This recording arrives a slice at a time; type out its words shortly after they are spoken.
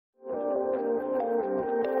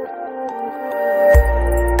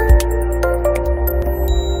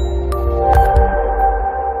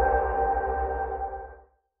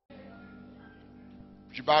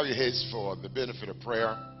bow your heads for the benefit of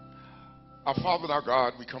prayer. Our Father and our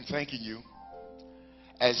God, we come thanking you.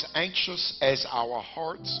 As anxious as our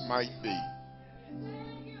hearts might be,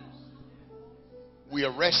 we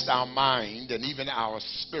arrest our mind and even our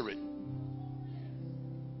spirit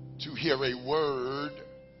to hear a word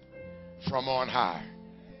from on high.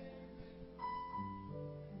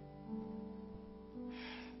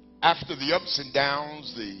 After the ups and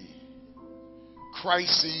downs, the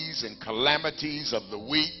crises and calamities of the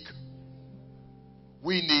week,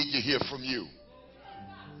 we need to hear from you.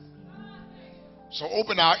 So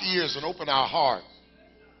open our ears and open our heart.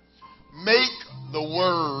 Make the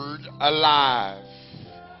word alive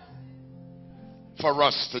for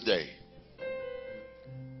us today.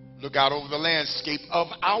 Look out over the landscape of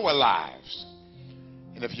our lives.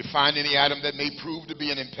 And if you find any item that may prove to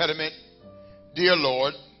be an impediment, dear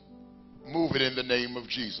Lord, move it in the name of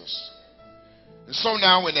Jesus. And so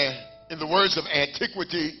now in the words of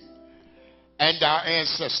antiquity and our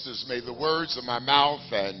ancestors, may the words of my mouth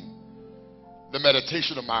and the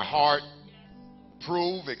meditation of my heart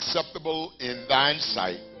prove acceptable in thine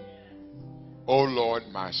sight. O Lord,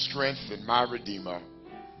 my strength and my redeemer.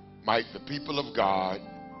 Might the people of God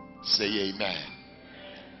say amen.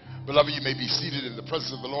 Beloved, you may be seated in the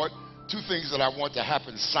presence of the Lord. Two things that I want to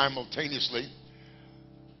happen simultaneously.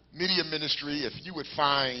 Media ministry, if you would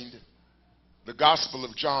find the Gospel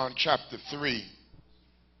of John chapter 3,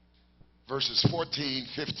 verses 14,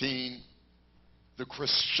 15, the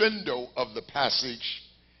crescendo of the passage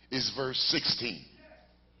is verse 16.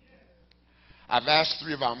 I've asked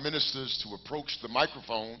three of our ministers to approach the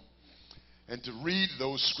microphone and to read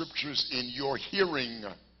those scriptures in your hearing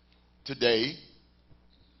today,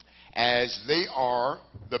 as they are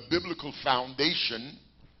the biblical foundation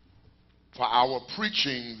for our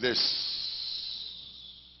preaching this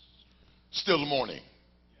still morning.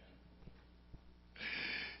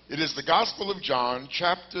 It is the Gospel of John,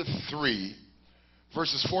 chapter 3,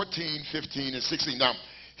 verses 14, 15, and 16. Now,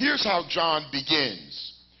 here's how John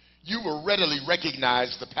begins. You will readily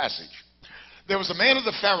recognize the passage. There was a man of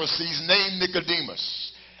the Pharisees named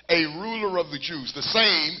Nicodemus, a ruler of the Jews. The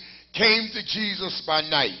same came to Jesus by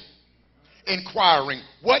night, inquiring,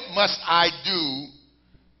 what must I do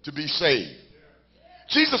to be saved?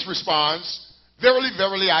 Jesus responds, verily,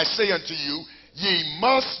 verily, I say unto you, ye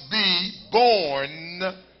must be born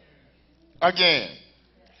again.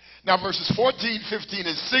 Now, verses 14, 15,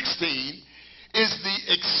 and 16 is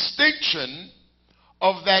the extension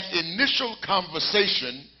of that initial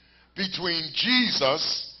conversation between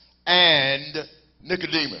Jesus and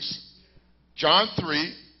Nicodemus. John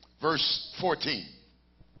 3, verse 14.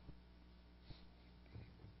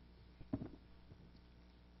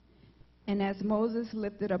 And as Moses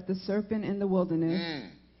lifted up the serpent in the wilderness,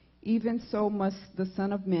 even so must the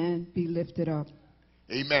Son of Man be lifted up.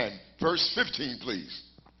 Amen. Verse 15, please.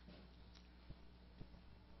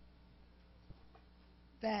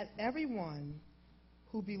 That everyone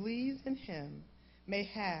who believes in him may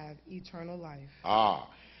have eternal life.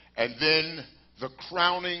 And then the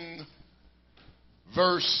crowning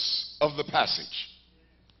verse of the passage.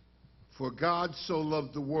 For God so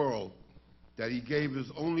loved the world that he gave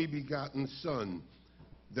his only begotten Son,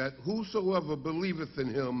 that whosoever believeth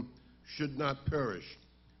in him should not perish,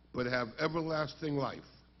 but have everlasting life.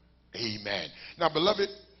 Amen. Now, beloved,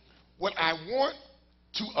 what I want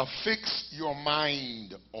to affix your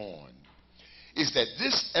mind on is that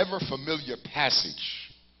this ever familiar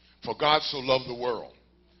passage, for God so loved the world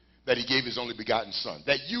that he gave his only begotten Son,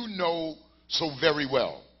 that you know so very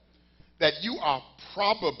well, that you are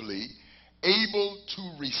probably able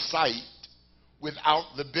to recite without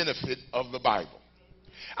the benefit of the Bible.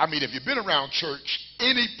 I mean, if you've been around church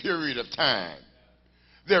any period of time,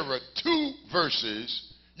 there are two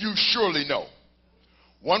verses you surely know.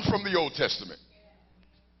 One from the Old Testament.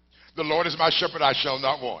 The Lord is my shepherd, I shall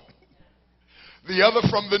not want. The other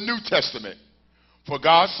from the New Testament. For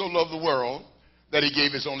God so loved the world that he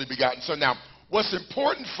gave his only begotten Son. Now, what's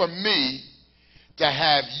important for me to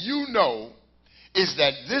have you know is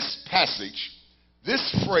that this passage, this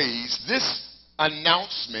phrase, this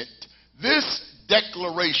announcement, this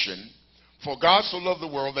declaration, for God so loved the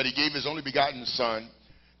world that he gave his only begotten Son,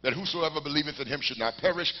 that whosoever believeth in him should not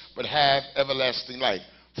perish, but have everlasting life.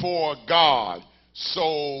 For God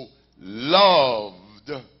so loved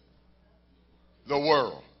the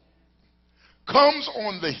world, comes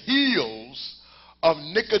on the heels of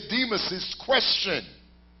Nicodemus's question.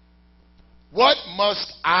 What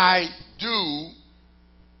must I do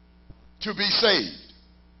to be saved?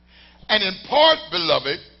 And in part,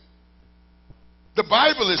 beloved, the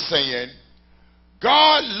Bible is saying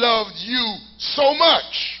God loved you so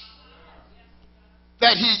much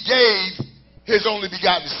that he gave his only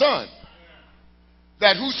begotten Son,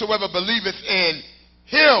 that whosoever believeth in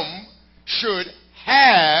him should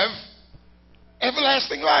have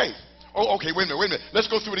everlasting life. Oh, okay, wait a minute. Let's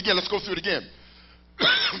go through it again.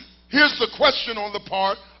 Here's the question on the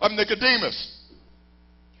part of Nicodemus.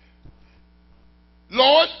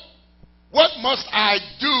 Lord, what must I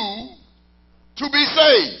do to be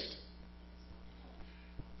saved?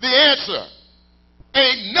 The answer,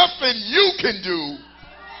 ain't nothing you can do.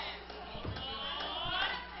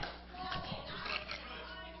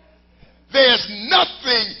 There's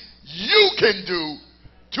nothing you can do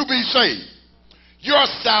to be saved. Your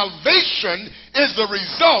salvation is the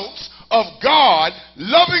result of God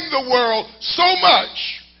loving the world so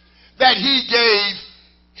much that he gave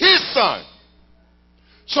his Son.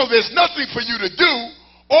 So there's nothing for you to do.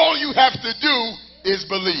 All you have to do is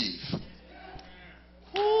believe.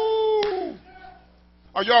 Woo.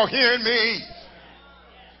 Are y'all hearing me?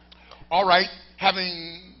 All right,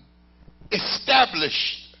 having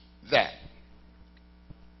established that,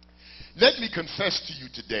 let me confess to you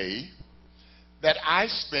today that I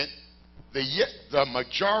spent the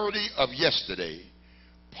majority of yesterday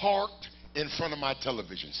parked in front of my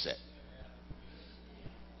television set.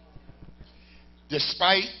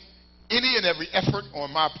 Despite any and every effort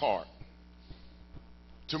on my part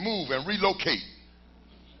to move and relocate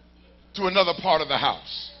to another part of the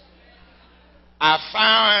house,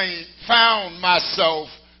 I found myself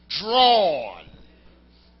drawn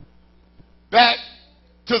back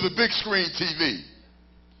to the big screen TV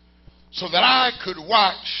so that I could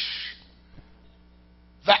watch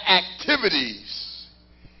the activities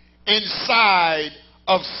inside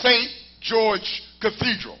of St. George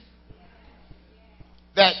Cathedral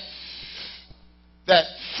that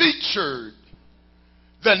featured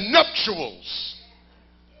the nuptials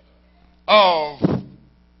of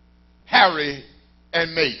Harry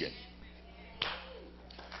and Meghan.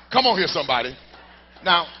 Come on here, somebody.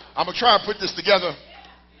 Now, I'm going to try and put this together.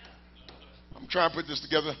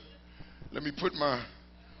 Let me put my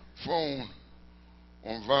phone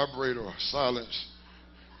on vibrate or silence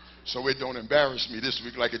so it don't embarrass me this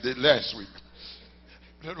week like it did last week.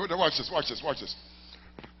 Watch this.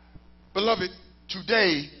 Beloved,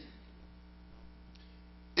 today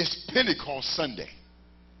is Pentecost Sunday.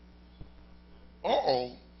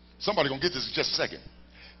 Somebody gonna get this in just a second.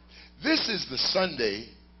 This is the Sunday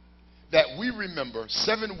that we remember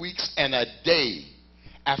 7 weeks and a day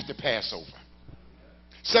after Passover.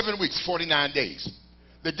 7 weeks, 49 days.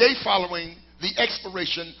 The day following the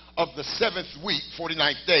expiration of the 7th week,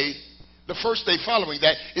 49th day, the first day following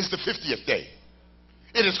that is the 50th day.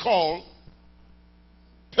 It is called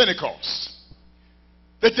Pentecost,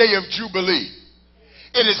 the day of Jubilee.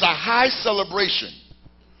 It is a high celebration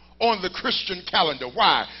on the Christian calendar.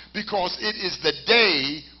 Why? Because it is the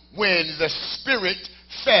day when the Spirit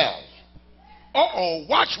fell.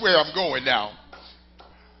 Watch where I'm going now.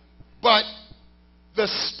 But the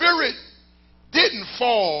Spirit didn't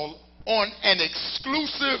fall on an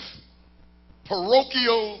exclusive,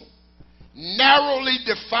 parochial, narrowly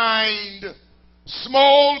defined,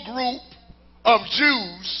 small group of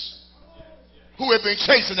Jews who had been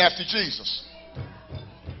chasing after Jesus.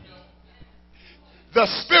 The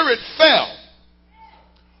Spirit fell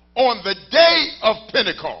on the day of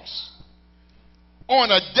Pentecost,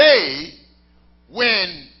 on a day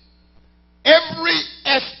when every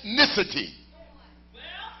ethnicity,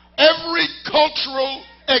 every cultural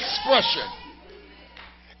expression,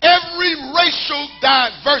 every racial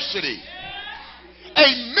diversity,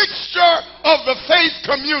 a mixture of the faith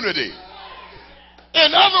community.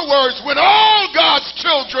 In other words, when all God's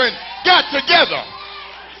children got together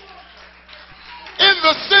in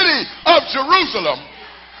the city of Jerusalem,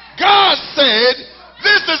 God said,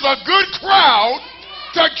 this is a good crowd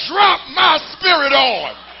to drop my Spirit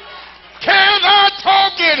on. Can I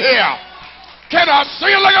talk in here? Can I sing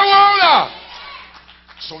it like I wanna?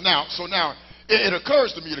 So now, it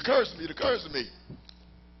occurs to me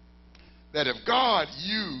that if God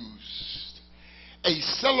used a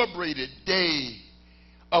celebrated day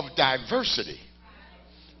of diversity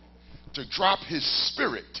to drop his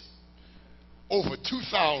Spirit over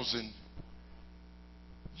 2,000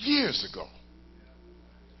 years ago,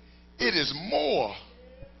 it is more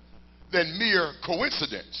than mere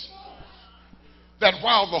coincidence that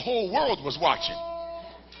while the whole world was watching,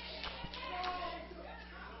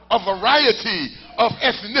 a variety of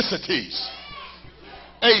ethnicities,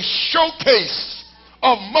 a showcase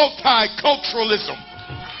of multiculturalism,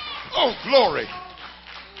 oh glory,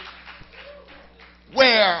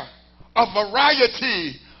 where a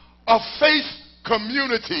variety of faith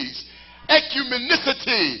communities,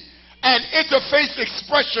 ecumenicity, and interfaith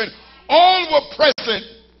expression all were present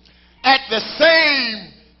at the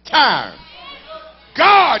same time.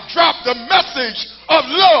 God dropped the message of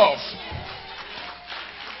love.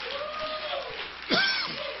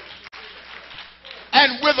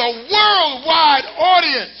 And with a worldwide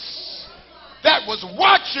audience that was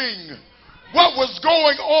watching what was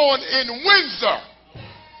going on in Windsor,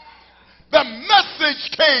 the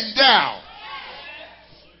message came down.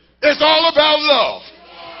 It's all about love.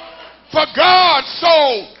 For God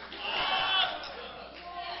so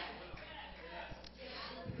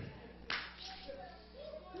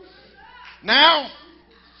now,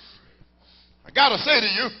 I gotta say to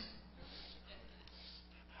you,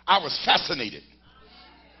 I was fascinated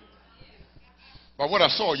by what I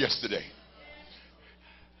saw yesterday.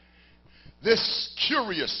 This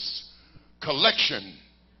curious collection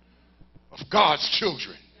of God's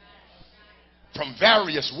children from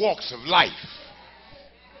various walks of life,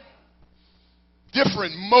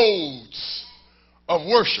 different modes of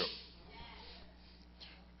worship.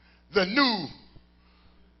 The new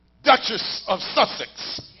Duchess of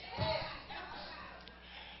Sussex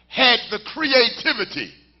had the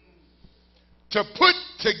creativity to put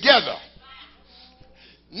together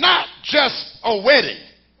not just a wedding,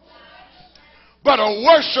 but a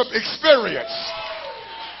worship experience.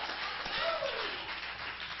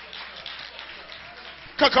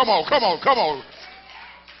 Come on.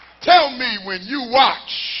 Tell me when you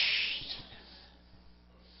watched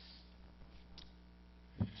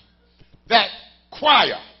that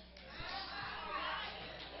choir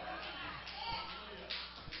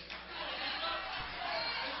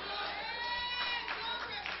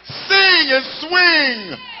sing and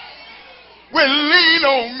swing with Lean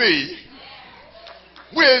on Me,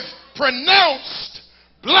 with pronounced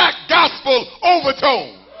black gospel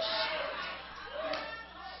overtones.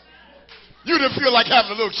 You didn't feel like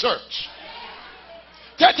having a little church.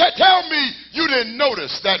 Tell me you didn't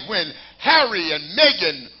notice that when Harry and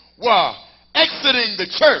Meghan were exiting the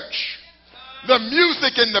church, the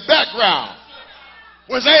music in the background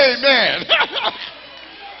was amen.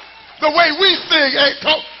 The way we sing, hey,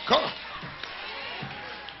 come.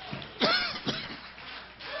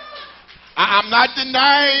 I'm not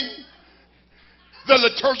denying the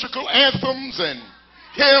liturgical anthems and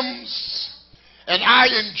hymns, and I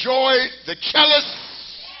enjoyed the cellist,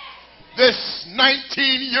 this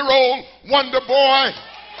 19-year-old wonder boy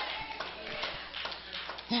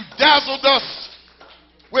who dazzled us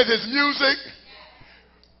with his music.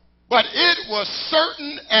 But it was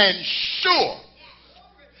certain and sure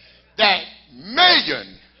that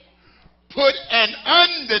Megan put an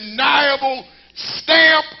undeniable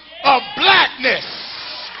stamp of blackness.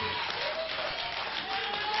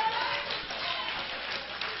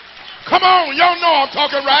 Come on, y'all know I'm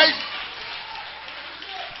talking right.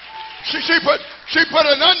 She put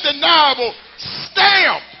an undeniable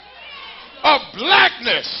stamp of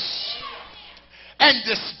blackness. And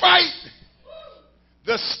despite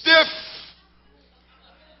the stiff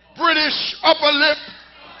British upper lip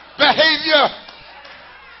behavior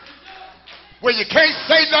where you can't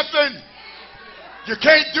say nothing, you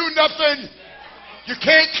can't do nothing, you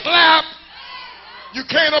can't clap, you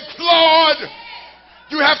can't applaud,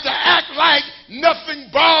 you have to act like nothing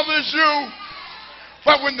bothers you.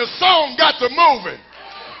 But when the song got to moving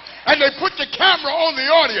and they put the camera on the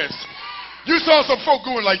audience, you saw some folk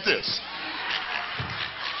going like this.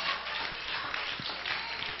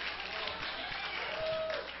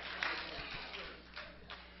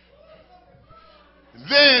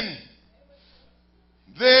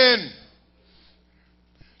 Then,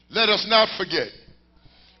 let us not forget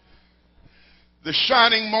the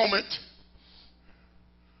shining moment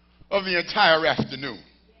of the entire afternoon.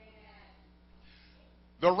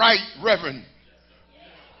 The Right Reverend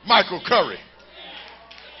Michael Curry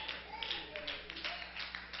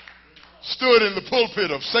stood in the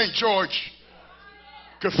pulpit of St. George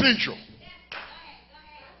Cathedral.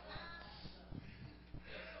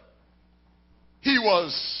 He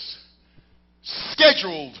was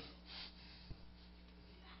scheduled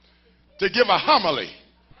to give a homily.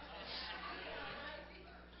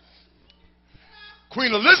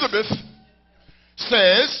 Queen Elizabeth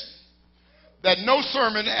says that no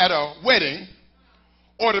sermon at a wedding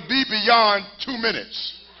ought to be beyond 2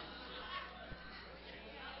 minutes.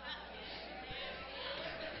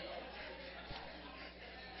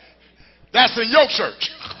 That's in your church.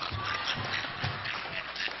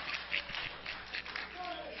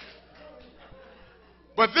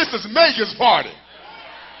 But this is Megan's party.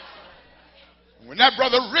 When that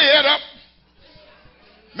brother read up,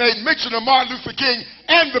 made mention of Martin Luther King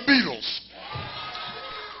and the Beatles.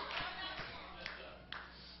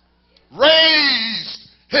 raised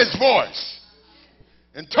his voice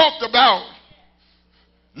and talked about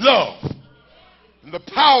love and the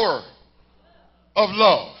power of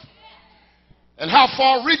love and how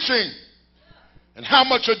far-reaching and how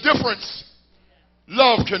much a difference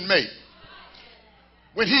love can make.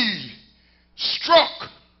 When he struck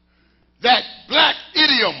that black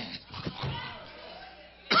idiom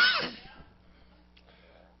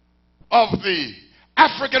of the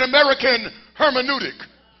African American hermeneutic,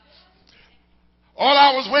 all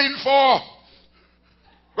I was waiting for,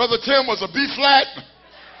 Brother Tim, was a B flat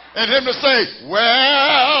and him to say,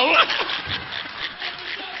 well,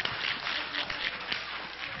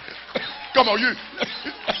 come on,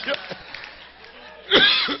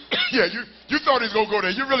 yeah, you thought he was going to go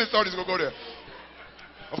there. You really thought he was going to go there.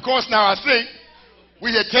 Of course, now I think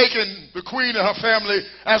we had taken the queen and her family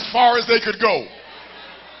as far as they could go.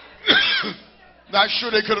 Not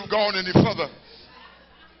sure they could have gone any further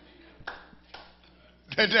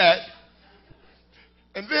than that.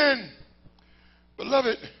 And then,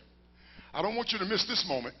 beloved, I don't want you to miss this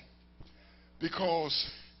moment, because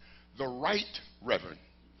the right reverend,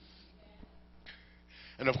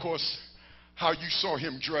 and of course, how you saw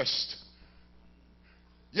him dressed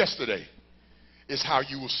yesterday is how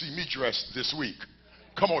you will see me dressed this week.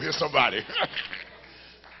 Come on here, somebody.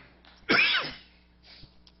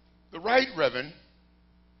 The right reverend,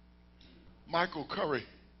 Michael Curry,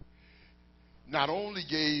 not only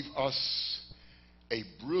gave us a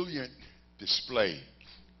brilliant display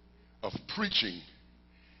of preaching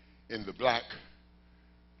in the black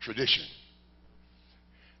tradition,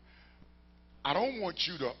 I don't want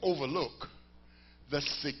you to overlook the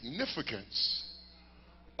significance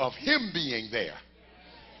of him being there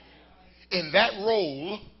in that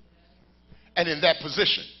role and in that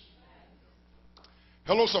position.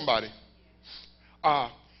 Hello, somebody.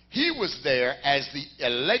 He was there as the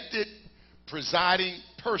elected presiding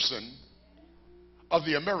person of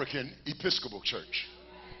the American Episcopal Church.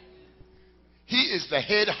 He is the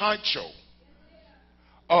head honcho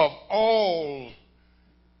of all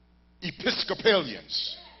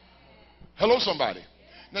Episcopalians. Hello, somebody.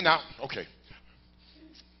 Now, okay.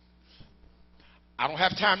 I don't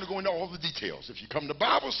have time to go into all the details. If you come to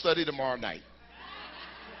Bible study tomorrow night,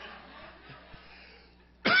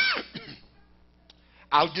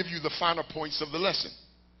 I'll give you the finer points of the lesson.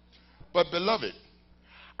 But, beloved,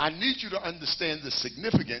 I need you to understand the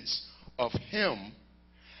significance of him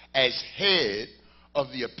as head of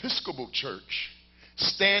the Episcopal Church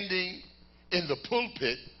standing in the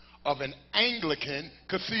pulpit of an Anglican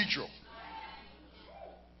cathedral.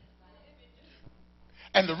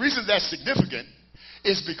 And the reason that's significant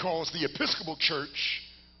is because the Episcopal Church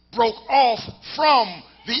broke off from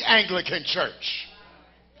the Anglican Church.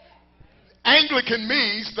 Anglican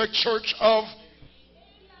means the Church of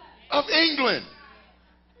England.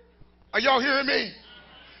 Are y'all hearing me?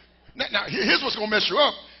 Now, here's what's going to mess you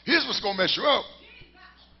up. Here's what's going to mess you up.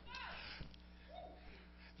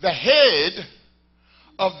 The head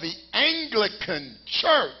of the Anglican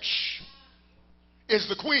Church is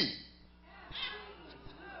the Queen.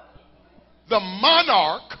 The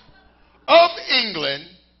monarch of England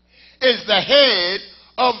is the head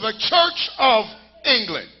of the Church of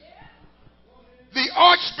England. The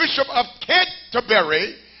Archbishop of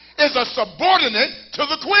Canterbury is a subordinate to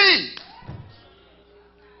the Queen.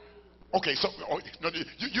 Okay, so no,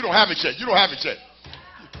 you don't have it yet. You don't have it yet.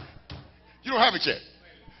 You don't have it yet.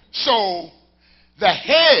 So the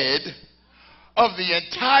head of the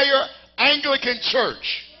entire Anglican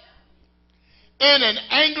Church in an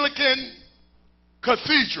Anglican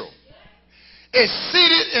cathedral is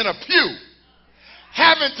seated in a pew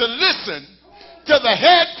having to listen to the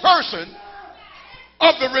head person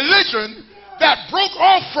of the religion that broke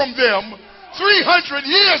off from them 300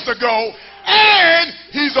 years ago, and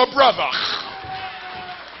he's a brother.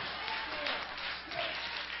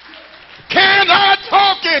 Can I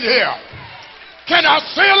talk in here? Can I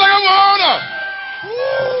say it like I'm on?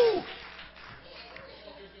 Woo.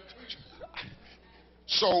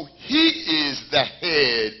 So he is the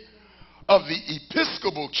head of the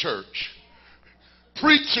Episcopal Church,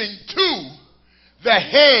 preaching to the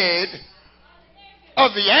head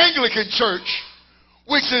of the Anglican Church,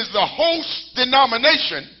 which is the host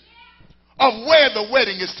denomination of where the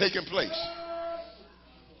wedding is taking place.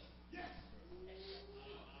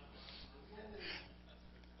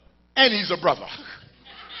 And he's a brother.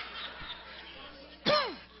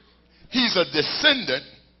 He's a descendant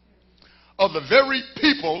of the very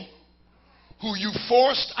people who you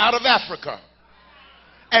forced out of Africa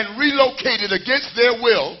and relocated against their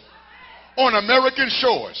will on American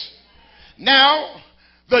shores. Now,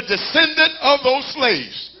 the descendant of those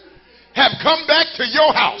slaves have come back to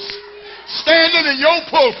your house, standing in your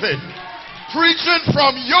pulpit, preaching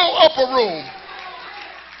from your upper room,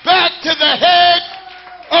 back to the head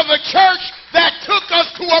of the church that took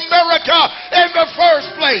us to America in the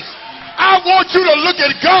first place. I want you to look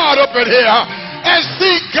at God up in here and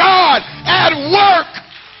see God at work.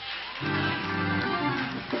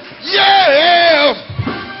 Yeah.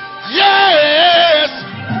 Yes.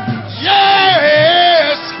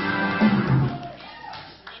 Yes.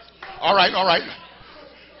 All right.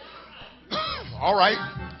 All right.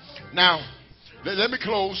 Now, let me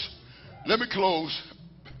close.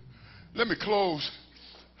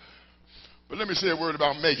 But let me say a word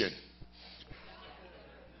about Megan.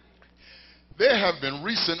 There have been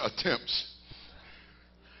recent attempts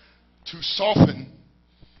to soften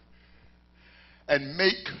and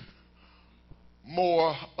make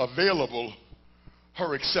more available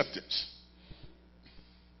her acceptance.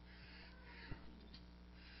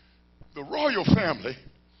 The royal family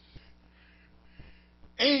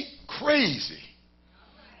ain't crazy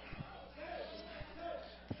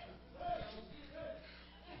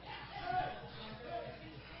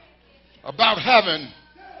about having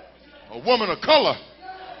a woman of color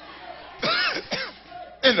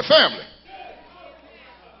in the family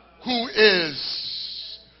who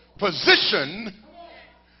is positioned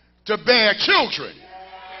to bear children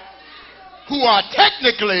who are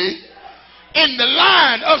technically in the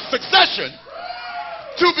line of succession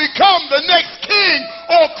to become the next king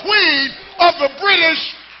or queen of the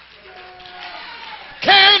British.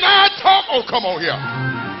 Can I talk? Oh, come on here.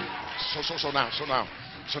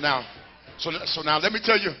 So now let me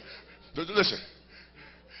tell you, listen,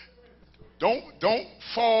 don't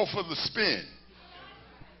fall for the spin.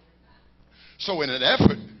 So in an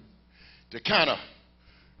effort to kind of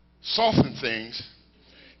soften things,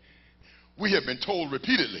 we have been told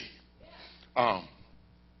repeatedly,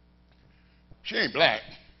 she ain't black,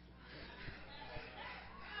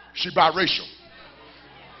 she biracial.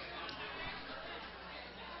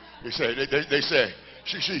 They say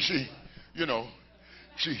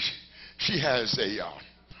she has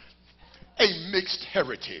a mixed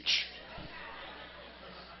heritage.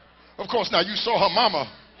 Of course, now you saw her mama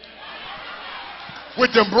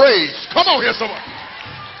with them braids. Come on here, someone.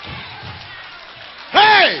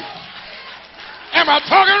 Hey, am I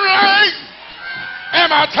talking right?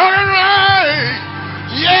 Am I talking right?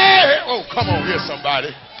 Yeah. Oh, come on here,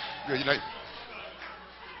 somebody.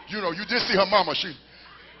 You did see her mama.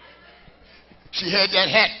 She had that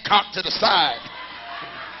hat cocked to the side.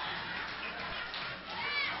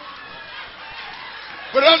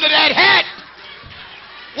 But under that hat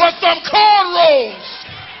was some cornrows.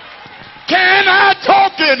 Can I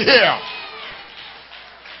talk in here?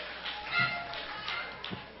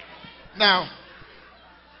 Now,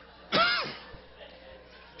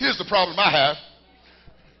 here's the problem I have.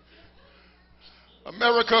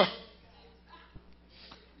 America,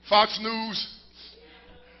 Fox News,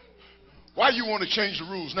 why you want to change the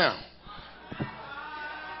rules now?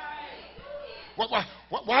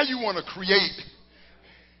 Why you want to create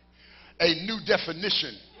a new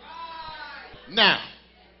definition now?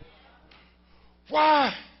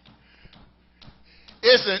 Why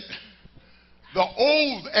isn't the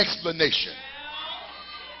old explanation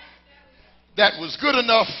that was good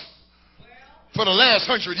enough for the last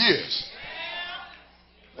 100 years,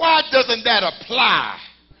 why doesn't that apply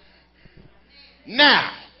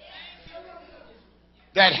now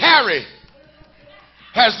that Harry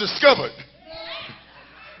has discovered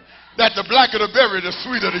that the blacker the berry, the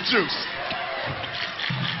sweeter the juice?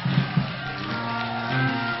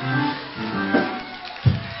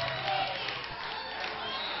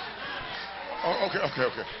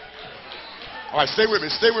 Okay. All right, stay with me,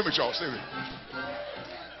 y'all. Stay with me.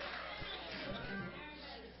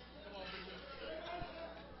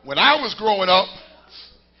 When I was growing up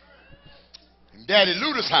in Daddy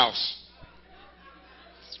Luda's house,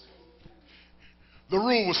 the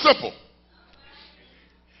rule was simple.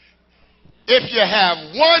 If you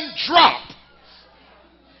have one drop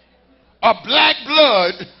of black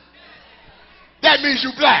blood, that means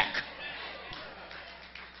you black.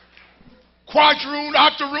 Quadroon,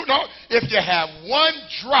 octoroon, no. If you have one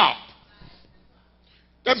drop,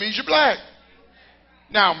 that means you're black.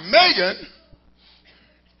 Now, Megan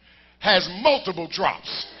has multiple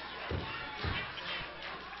drops.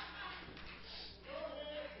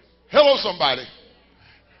 Hello, somebody.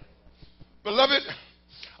 Beloved,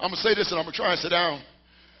 I'm going to say this and I'm going to try and sit down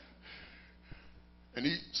and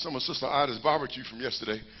eat some of Sister Ida's barbecue from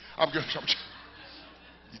yesterday.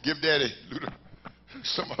 You give Daddy Luda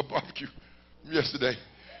some of her barbecue from yesterday.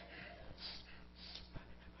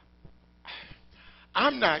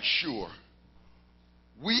 I'm not sure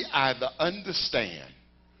we either understand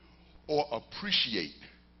or appreciate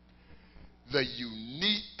the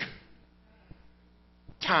unique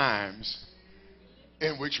times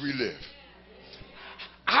in which we live.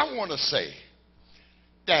 I want to say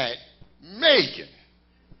that Megan,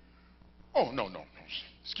 oh, no,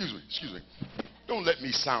 excuse me. Don't let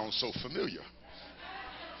me sound so familiar.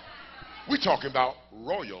 We're talking about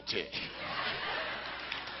royalty.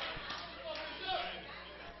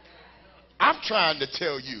 I'm trying to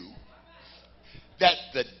tell you that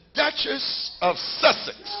the Duchess of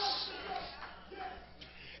Sussex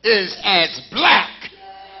is as black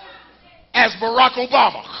as Barack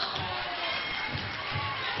Obama.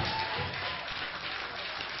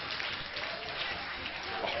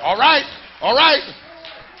 All right.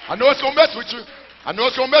 I know it's going to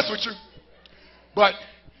mess with you. But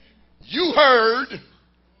you heard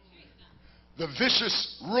the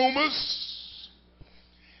vicious rumors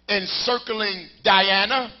encircling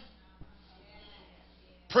Diana,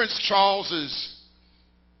 Prince Charles's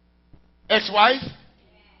ex-wife.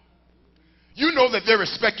 You know that there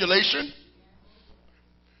is speculation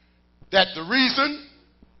that the reason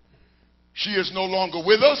she is no longer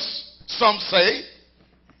with us, some say,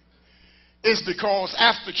 is because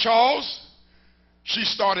after Charles, she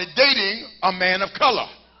started dating a man of color.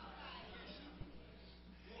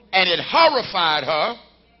 And it horrified her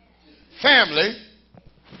family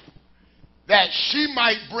that she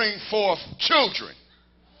might bring forth children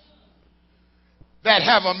that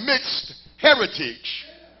have a mixed heritage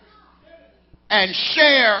and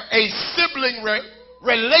share a sibling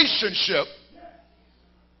relationship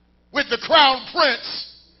with the Crown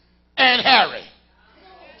Prince and Harry.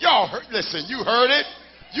 Y'all heard, listen, you heard it.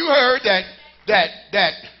 You heard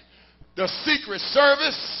that the Secret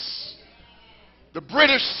Service, the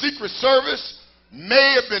British Secret Service,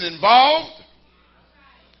 may have been involved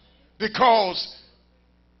because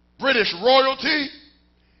British royalty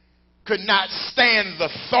could not stand the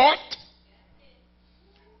thought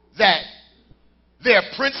that their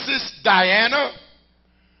Princess Diana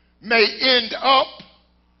may end up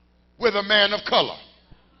with a man of color.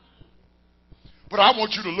 But I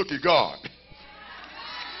want you to look at God.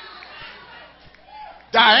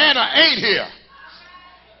 Diana ain't here,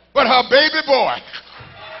 but her baby boy,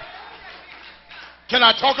 can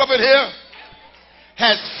I talk up in here,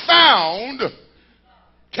 has found,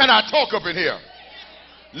 can I talk up in here,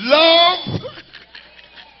 love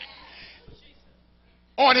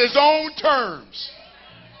on his own terms.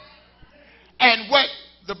 And what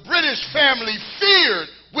the British family feared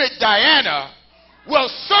with Diana will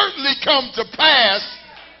certainly come to pass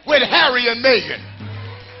with Harry and Meghan.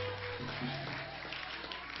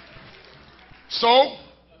 So,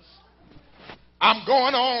 I'm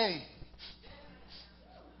going on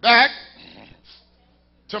back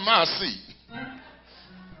to my seat.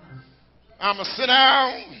 I'm going to sit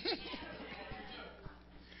down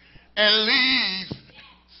and leave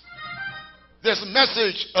this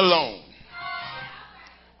message alone.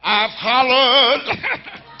 I've hollered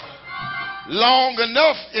long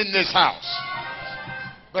enough in this house,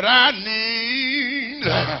 but I need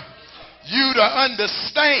you to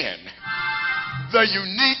understand the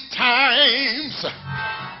unique times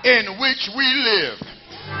in which we live.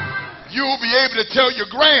 You'll be able to tell your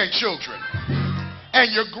grandchildren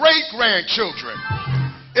and your great-grandchildren,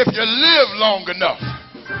 if you live long enough,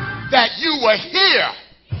 that you were here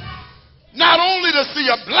not only to see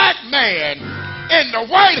a black man in the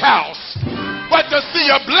White House, but to see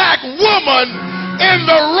a black woman in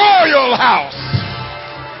the royal house.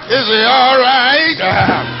 Is he all right?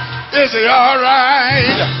 Is he all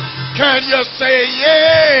right? Can you say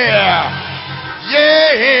yeah?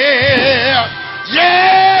 Yeah.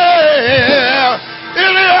 Yeah.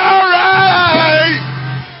 Is he all right?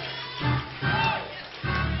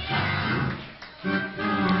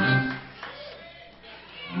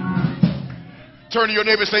 Turn to your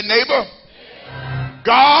neighbor and say, neighbor,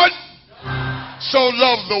 God so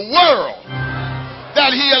loved the world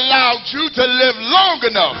that he allowed you to live long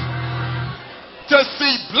enough to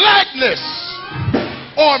see blackness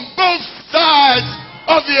on both sides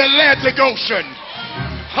of the Atlantic Ocean.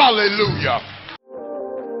 Hallelujah.